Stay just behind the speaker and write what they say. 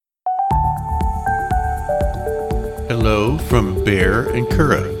Hello from Baehr and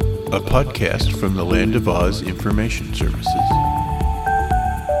Curadh, a podcast from the Land of Oz Information Services.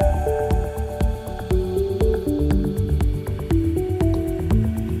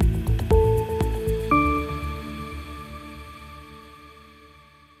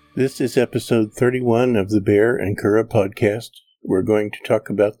 This is episode 31 of the Baehr and Curadh podcast. We're going to talk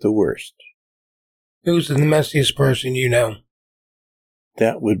about the worst. Who's the messiest person you know?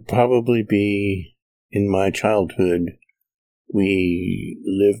 That would probably be, in my childhood, we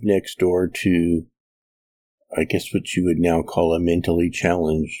lived next door to, I guess what you would now call a mentally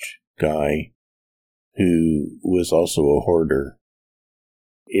challenged guy who was also a hoarder.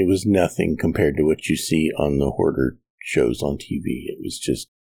 It was nothing compared to what you see on the hoarder shows on TV. It was just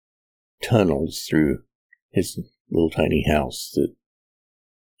tunnels through his little tiny house that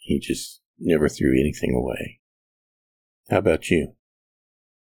he just never threw anything away. How about you?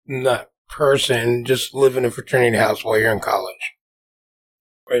 Not person, just live in a fraternity house while you're in college.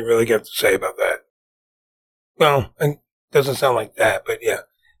 What do you really have to say about that? Well, it doesn't sound like that, but yeah,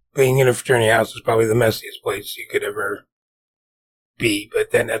 being in a fraternity house is probably the messiest place you could ever be,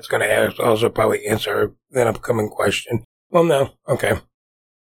 but then that's going to also probably answer an upcoming question. Well, no, okay.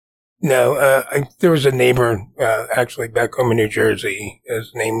 No, there was a neighbor, actually back home in New Jersey.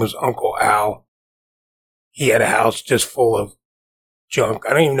 His name was Uncle Al. He had a house just full of junk. I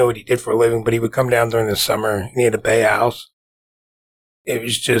don't even know what he did for a living, but he would come down during the summer and he had a bay house. It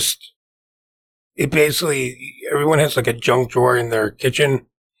was just, it basically, everyone has like a junk drawer in their kitchen.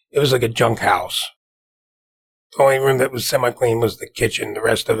 It was like a junk house. The only room that was semi-clean was the kitchen. The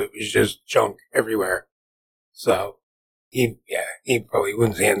rest of it was just junk everywhere. So, he probably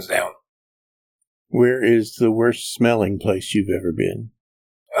wins hands down. Where is the worst smelling place you've ever been?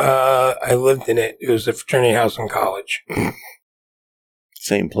 I lived in it. It was a fraternity house in college.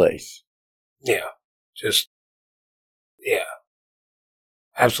 Same place. Yeah.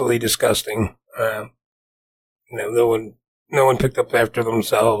 Absolutely disgusting. No one picked up after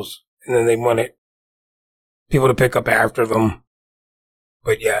themselves, and then they wanted people to pick up after them.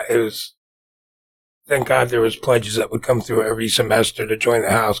 But yeah, it was, thank God there was pledges that would come through every semester to join the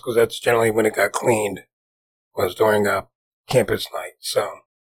house, because that's generally when it got cleaned, was during a campus night. So,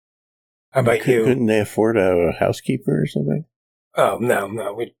 how about you? Couldn't they afford a housekeeper or something? Oh, no,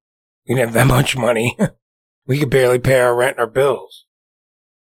 we didn't have that much money. We could barely pay our rent and our bills.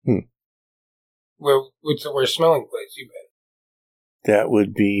 Well, what's the worst smelling place you've been? That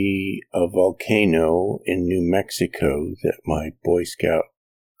would be a volcano in New Mexico that my Boy Scout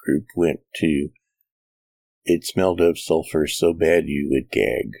group went to. It smelled of sulfur so bad you would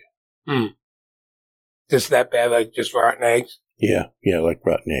gag. Just that bad, like just rotten eggs? Yeah, like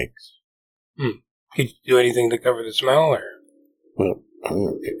rotten eggs. Could you do anything to cover the smell, or? Well,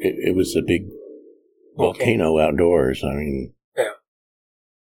 it was a big volcano outdoors. I mean, yeah.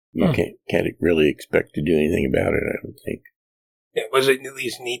 You can't really expect to do anything about it, I don't think. Yeah, was it at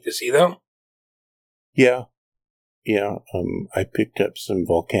least neat to see, though? Yeah. I picked up some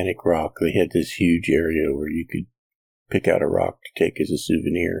volcanic rock. They had this huge area where you could pick out a rock to take as a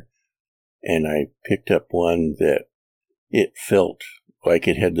souvenir. And I picked up one that it felt like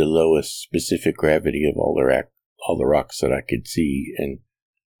it had the lowest specific gravity of all the rocks that I could see. And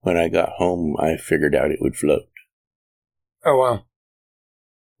when I got home, I figured out it would float. Oh, wow.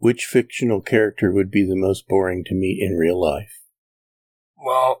 Which fictional character would be the most boring to meet in real life?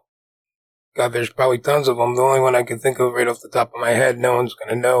 Well, God, there's probably tons of them. The only one I can think of right off the top of my head, no one's going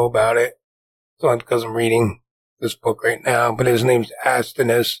to know about it. It's only because I'm reading this book right now. But his name's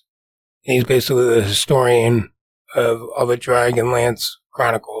Astinus. He's basically the historian of all the Dragonlance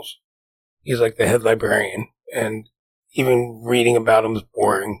Chronicles. He's like the head librarian. And even reading about him is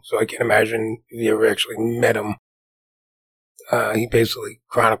boring. So I can't imagine if you ever actually met him. He basically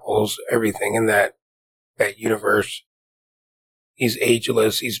chronicles everything in that universe. He's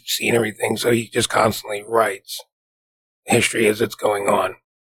ageless. He's seen everything. So he just constantly writes history as it's going on.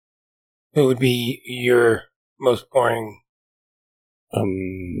 Who would be your most boring?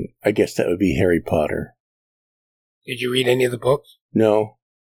 I guess that would be Harry Potter. Did you read any of the books? No.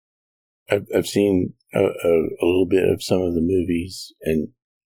 I've seen a little bit of some of the movies, and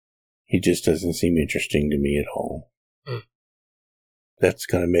he just doesn't seem interesting to me at all. That's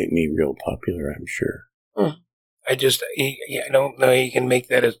going to make me real popular, I'm sure. I don't know you can make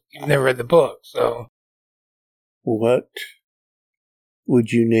that as, you've never read the book, so. What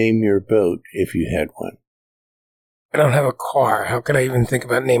would you name your boat if you had one? I don't have a car. How could I even think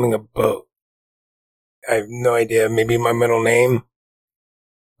about naming a boat? I have no idea. Maybe my middle name,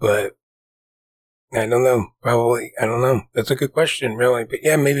 but I don't know. Probably, I don't know. That's a good question, really. But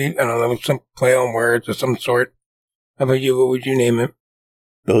yeah, maybe, I don't know, some play on words of some sort. How about you? What would you name him?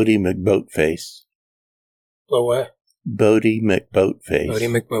 Bodie McBoatface. What? Bodie McBoatface. Bodie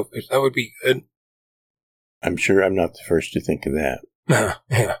McBoatface. That would be good. I'm sure I'm not the first to think of that.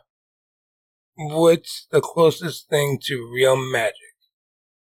 Yeah. What's the closest thing to real magic?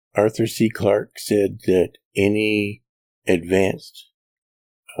 Arthur C. Clarke said that any advanced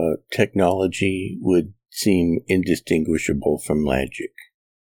technology would seem indistinguishable from magic.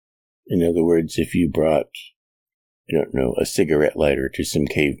 In other words, if you brought, I don't know, a cigarette lighter to some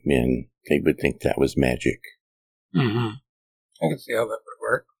cavemen, they would think that was magic. Mm-hmm. I can see how that would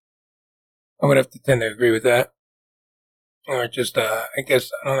work. I would have to tend to agree with that. Or just, I guess,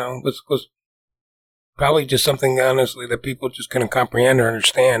 I don't know, was probably just something, honestly, that people just couldn't comprehend or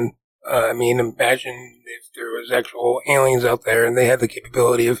understand. I mean, imagine if there was actual aliens out there and they had the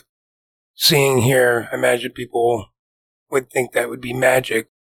capability of seeing here. Imagine people would think that would be magic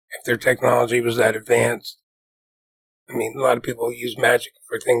if their technology was that advanced. I mean, a lot of people use magic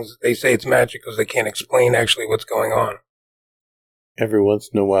for things. They say it's magic because they can't explain actually what's going on. Every once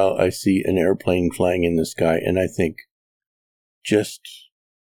in a while, I see an airplane flying in the sky, and I think just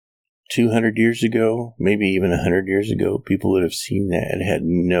 200 years ago, maybe even 100 years ago, people would have seen that and had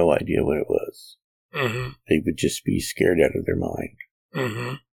no idea what it was. Mm-hmm. They would just be scared out of their mind.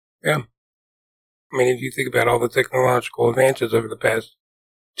 Mm-hmm. Yeah. I mean, if you think about all the technological advances over the past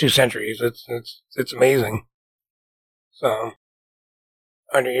 2 centuries, it's amazing. So,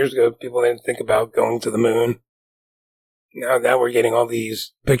 100 years ago, people didn't think about going to the moon. Now we're getting all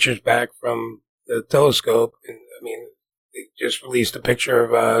these pictures back from the telescope. And, I mean, they just released a picture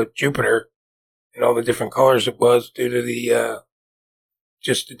of Jupiter and all the different colors it was due to the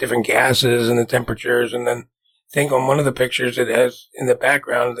just the different gases and the temperatures. And then I think on one of the pictures it has in the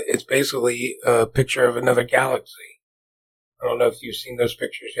background, it's basically a picture of another galaxy. I don't know if you've seen those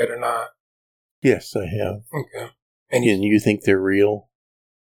pictures yet or not. Yes, I have. Okay. And you think they're real?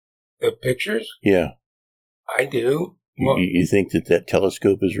 The pictures? Yeah. I do. Well, you think that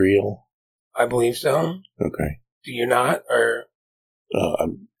telescope is real? I believe so. Okay. Do you not? Or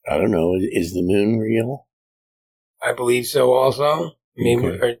I don't know. Is the moon real? I believe so also. I mean,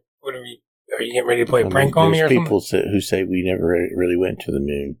 okay. Are you getting ready to play a prank on me or something? There's people who say we never really went to the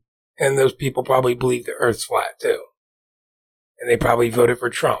moon. And those people probably believe the Earth's flat, too. And they probably voted for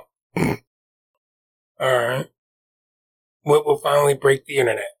Trump. All right. What will finally break the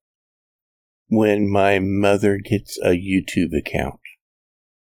internet? When my mother gets a YouTube account.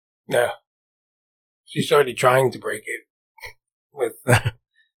 Yeah. She started trying to break it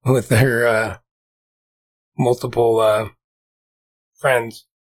with her multiple friends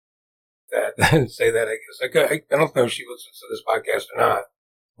that say that, I guess. I don't know if she listens to this podcast or not.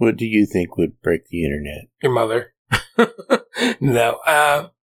 What do you think would break the internet? Your mother. No. I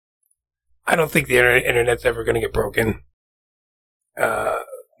don't think the internet's ever going to get broken.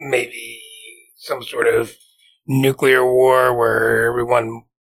 Maybe some sort of nuclear war where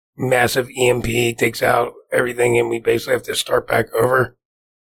massive EMP takes out everything and we basically have to start back over.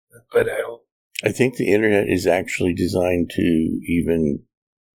 But I think the internet is actually designed to even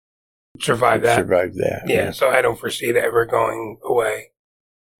survive that. Yeah, right? So I don't foresee it ever going away.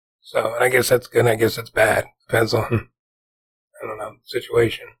 So I guess that's good. I guess that's bad. Depends on, I don't know, the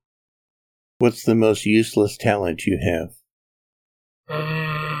situation. What's the most useless talent you have?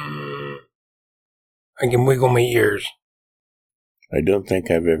 I can wiggle my ears. I don't think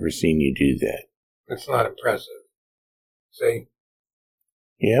I've ever seen you do that. It's not impressive. See?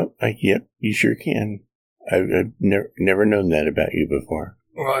 Yep, you sure can. I've never known that about you before.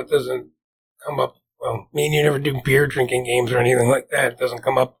 Well, it doesn't come up. Well, me and you never do beer drinking games or anything like that. It doesn't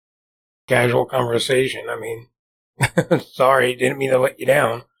come up casual conversation. I mean, sorry, didn't mean to let you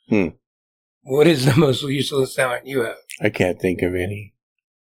down. What is the most useless talent you have? I can't think of any.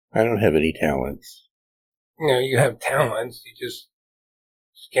 I don't have any talents. You have talents. You just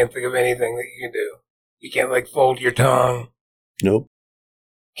can't think of anything that you can do. You can't, fold your tongue. Nope.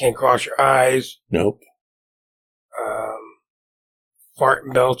 Can't cross your eyes. Nope. Fart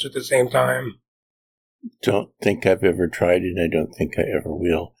and belch at the same time. Don't think I've ever tried it. I don't think I ever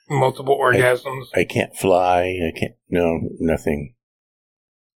will. Multiple orgasms. I can't fly. No, nothing.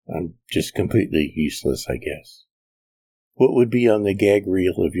 I'm just completely useless, I guess. What would be on the gag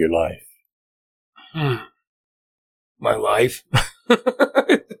reel of your life? My life?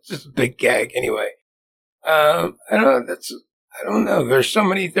 It's just a big gag anyway. I don't know. There's so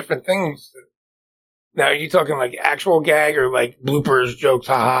many different things. Now, are you talking actual gag or bloopers, jokes,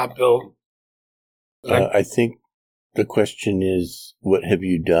 haha, Bill? I think the question is, what have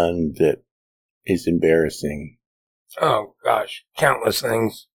you done that is embarrassing? Oh, gosh. Countless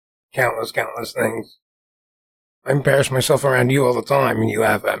things. Countless things. I embarrass myself around you all the time and you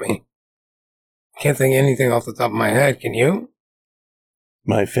laugh at me. Can't think of anything off the top of my head, can you?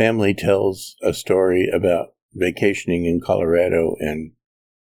 My family tells a story about vacationing in Colorado and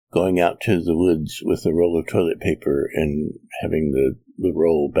going out to the woods with a roll of toilet paper and having the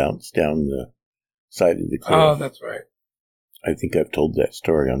roll bounce down the side of the cliff. Oh, that's right. I think I've told that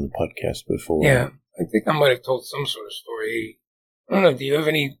story on the podcast before. Yeah, I think I might have told some sort of story. I don't know, do you have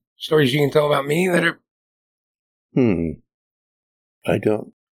any stories you can tell about me that are... I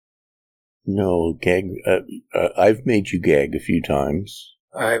don't know. Gag. I've made you gag a few times.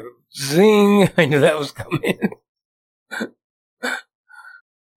 Zing! I knew that was coming.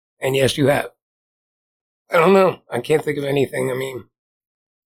 And yes, you have. I don't know. I can't think of anything. I mean,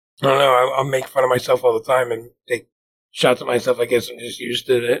 I don't know. I'll make fun of myself all the time and take shots at myself. I guess I'm just used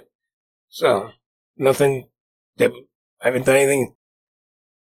to it. So, nothing that I haven't done anything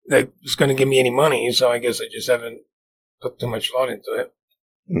that's going to give me any money. So I guess I just haven't put too much thought into it.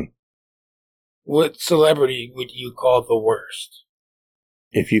 What celebrity would you call the worst?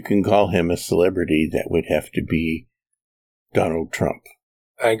 If you can call him a celebrity, that would have to be Donald Trump.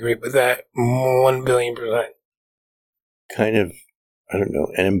 I agree with that 1,000,000,000%. Kind of, I don't know,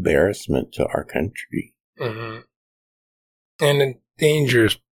 an embarrassment to our country. Mm-hmm. And a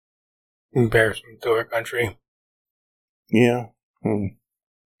dangerous embarrassment to our country. Yeah.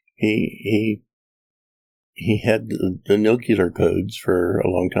 He had the nuclear codes for a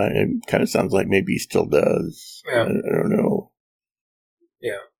long time. It kind of sounds like maybe he still does. Yeah. I don't know.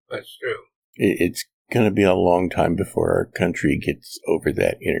 Yeah, that's true. It's going to be a long time before our country gets over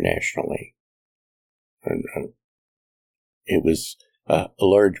that internationally. It was a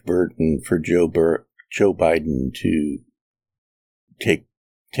large burden for Joe Biden to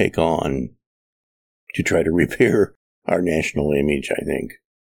take on to try to repair our national image, I think.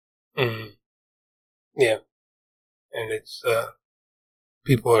 Mm-hmm. Yeah. And it's,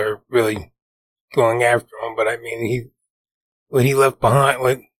 people are really going after him, but I mean, what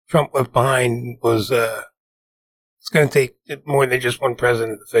Trump left behind was, it's going to take more than just one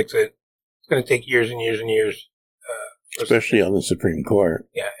president to fix it. It's going to take years and years and years. Especially on the Supreme Court.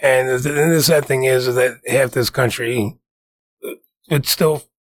 Yeah. And the sad thing is that half this country would still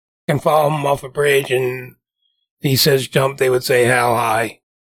can follow him off a bridge, and if he says jump, they would say how high.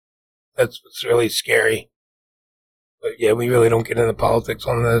 That's what's really scary. But yeah, we really don't get into politics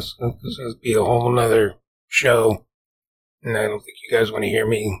on this. This would be a whole nother show. And I don't think you guys want to hear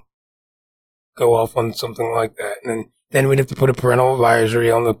me go off on something like that. And then we'd have to put a parental advisory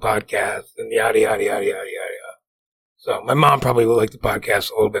on the podcast and yada, yada, yada, yada, yada. So my mom probably would like the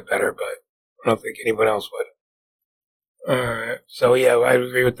podcast a little bit better, but I don't think anyone else would. Alright. So yeah, I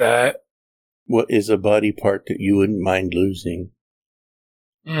agree with that. What is a body part that you wouldn't mind losing?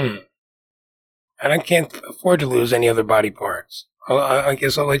 And I can't afford to lose any other body parts. I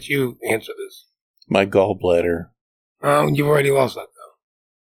guess I'll let you answer this. My gallbladder. You've already lost that,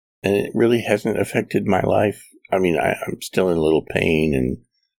 though. And it really hasn't affected my life. I mean, I'm still in a little pain, and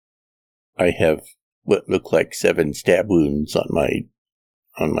I have what look like 7 stab wounds on my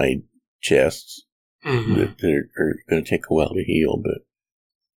chest that are going to take a while to heal.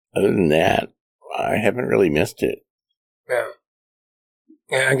 But other than that, I haven't really missed it. Yeah.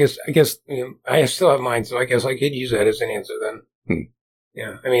 Yeah, I guess I still have mine, so I guess I could use that as an answer then.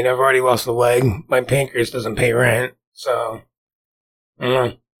 Yeah, I mean, I've already lost a leg. My pancreas doesn't pay rent, so I don't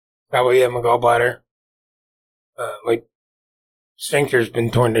know. Probably have my gallbladder. My sphincter's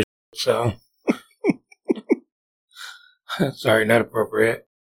been torn to shit, so sorry, not appropriate.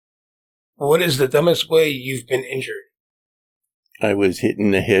 What is the dumbest way you've been injured? I was hit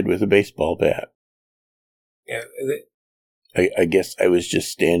in the head with a baseball bat. Yeah. I guess I was just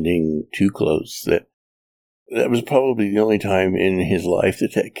standing too close. That was probably the only time in his life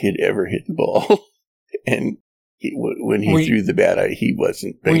that kid ever hit the ball. And when he threw the bat, he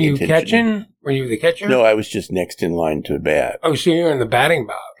wasn't paying attention. Were you catching? Were you the catcher? No, I was just next in line to bat. Oh, so you were in the batter's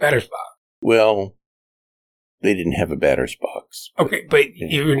box. Well, they didn't have a batter's box. Okay, but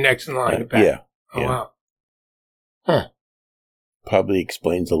you were next in line to bat. Yeah. Oh, yeah. Wow. Huh. Probably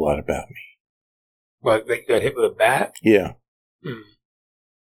explains a lot about me. What, they got hit with a bat? Yeah.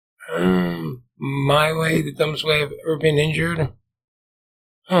 My way, the dumbest way I've ever been injured?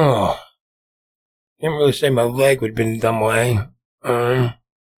 Oh. Can't really say my leg would have been a dumb way.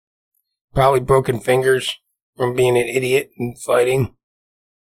 Probably broken fingers from being an idiot and fighting.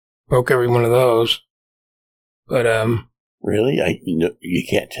 Broke every one of those. But, Really? You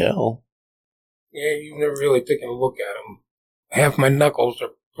can't tell. Yeah, you've never really taken a look at them. Half my knuckles are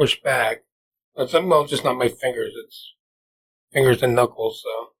pushed back. Well, just not my fingers. It's fingers and knuckles,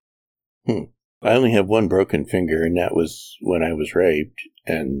 so. I only have one broken finger, and that was when I was raped,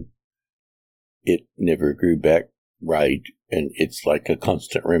 and it never grew back right, and it's like a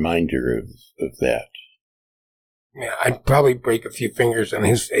constant reminder of that. Yeah, I'd probably break a few fingers on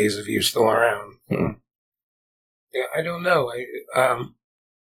his face if he was still around. Hmm. Yeah, I don't know. I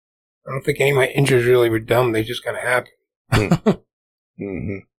don't think any of my injuries really were dumb. They just kind of happened.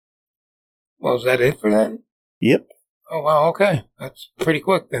 Mm-hmm. Well, is that it for that? Yep. Oh, wow, okay. That's pretty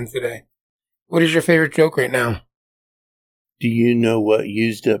quick then today. What is your favorite joke right now? Do you know what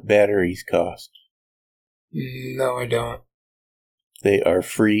used-up batteries cost? No, I don't. They are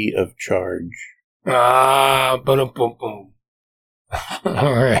free of charge. Boom. All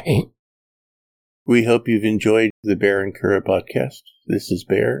right. We hope you've enjoyed the Baehr and Curadh podcast. This is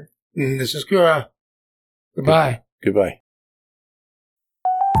Baehr. And this is Curadh. Goodbye. Goodbye.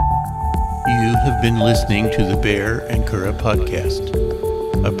 You have been listening to the Baehr and Curadh podcast,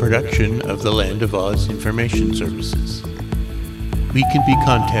 a production of the Land of Oz Information Services. We can be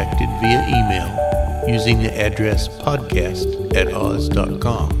contacted via email using the address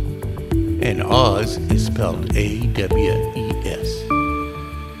podcast@oz.com. And Oz is spelled A-W-E-S.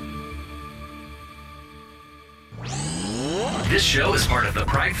 This show is part of the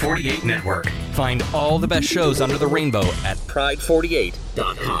Pride 48 network. Find all the best shows under the rainbow at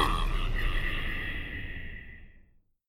pride48.com.